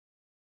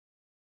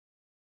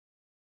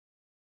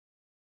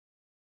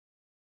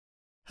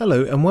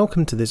Hello and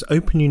welcome to this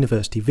Open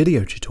University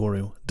video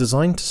tutorial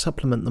designed to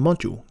supplement the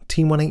module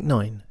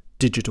T189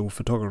 Digital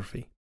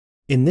Photography.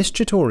 In this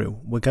tutorial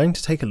we're going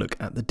to take a look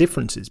at the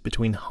differences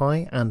between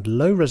high and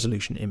low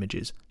resolution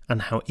images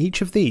and how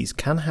each of these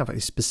can have a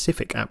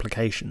specific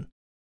application.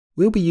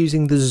 We'll be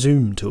using the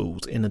zoom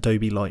tools in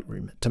Adobe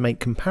Lightroom to make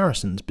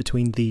comparisons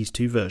between these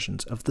two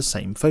versions of the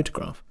same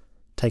photograph,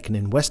 taken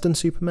in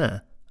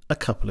Weston-super-Mare a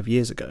couple of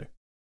years ago.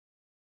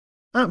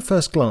 At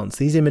first glance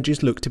these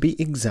images look to be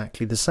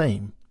exactly the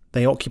same.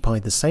 They occupy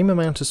the same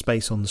amount of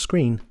space on the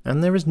screen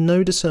and there is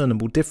no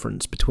discernible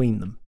difference between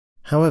them.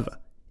 However,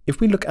 if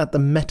we look at the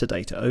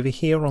metadata over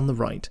here on the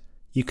right,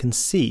 you can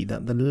see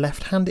that the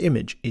left-hand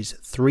image is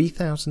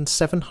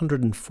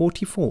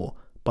 3744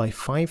 by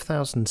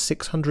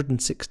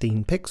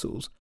 5616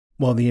 pixels,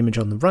 while the image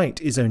on the right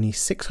is only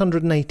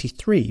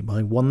 683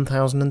 by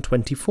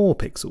 1024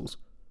 pixels,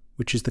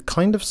 which is the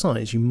kind of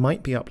size you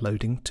might be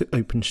uploading to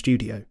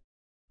OpenStudio.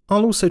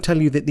 I'll also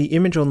tell you that the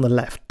image on the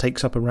left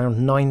takes up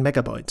around 9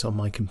 megabytes on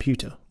my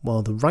computer,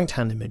 while the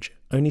right-hand image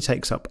only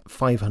takes up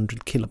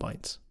 500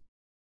 kilobytes.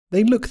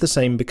 They look the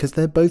same because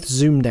they're both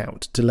zoomed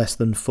out to less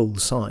than full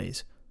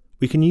size.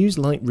 We can use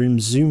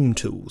Lightroom's zoom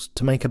tools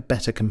to make a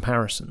better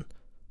comparison.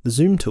 The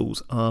zoom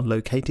tools are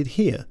located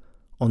here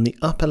on the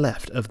upper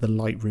left of the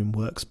Lightroom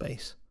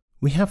workspace.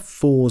 We have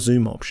 4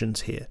 zoom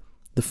options here.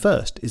 The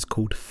first is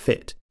called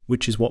Fit,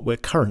 which is what we're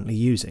currently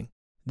using.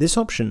 This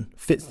option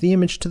fits the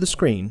image to the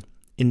screen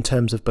in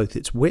terms of both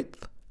its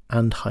width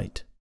and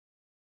height.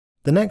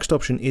 The next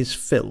option is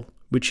Fill,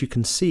 which you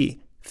can see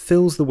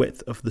fills the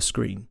width of the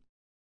screen.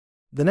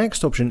 The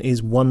next option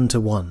is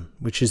 1:1,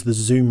 which is the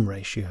zoom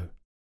ratio.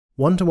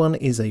 1:1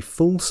 is a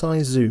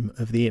full-size zoom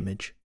of the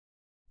image.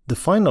 The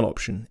final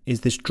option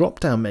is this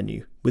drop-down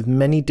menu with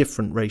many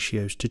different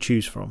ratios to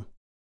choose from.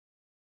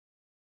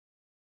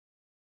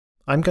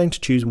 I'm going to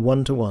choose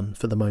 1:1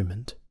 for the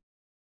moment.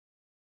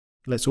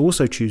 Let's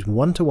also choose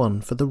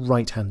 1:1 for the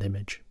right-hand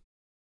image.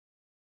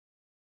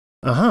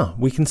 Aha,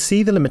 we can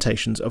see the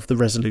limitations of the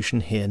resolution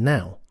here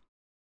now.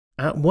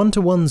 At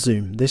 1:1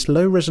 zoom, this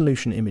low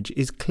resolution image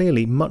is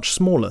clearly much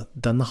smaller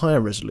than the higher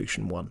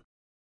resolution one.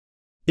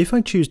 If I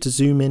choose to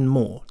zoom in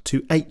more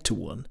to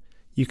 8:1,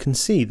 you can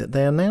see that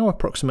they are now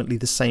approximately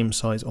the same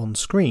size on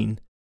screen,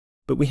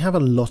 but we have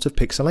a lot of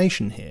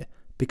pixelation here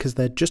because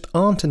there just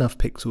aren't enough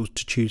pixels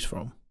to choose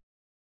from.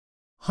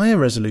 Higher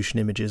resolution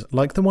images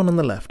like the one on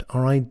the left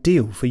are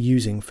ideal for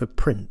using for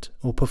print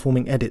or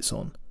performing edits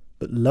on,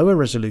 but lower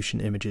resolution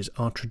images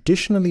are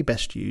traditionally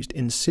best used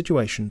in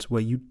situations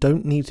where you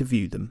don't need to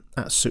view them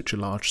at such a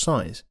large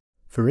size.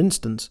 For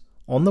instance,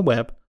 on the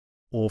web,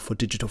 or for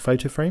digital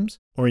photo frames,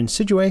 or in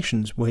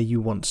situations where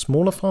you want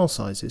smaller file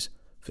sizes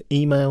for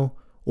email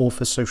or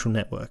for social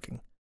networking.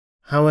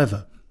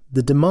 However,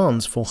 the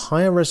demands for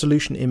higher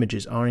resolution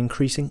images are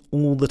increasing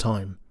all the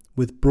time,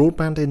 with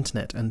broadband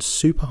internet and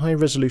super high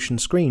resolution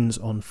screens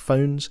on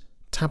phones,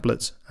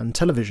 tablets and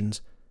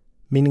televisions,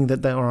 meaning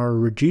that there are a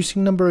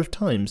reducing number of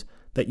times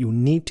that you'll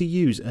need to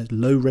use a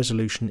low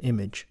resolution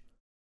image.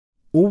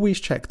 Always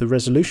check the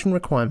resolution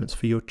requirements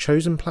for your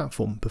chosen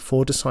platform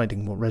before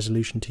deciding what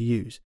resolution to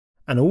use,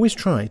 and always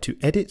try to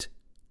edit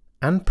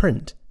and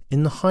print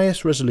in the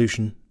highest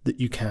resolution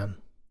that you can.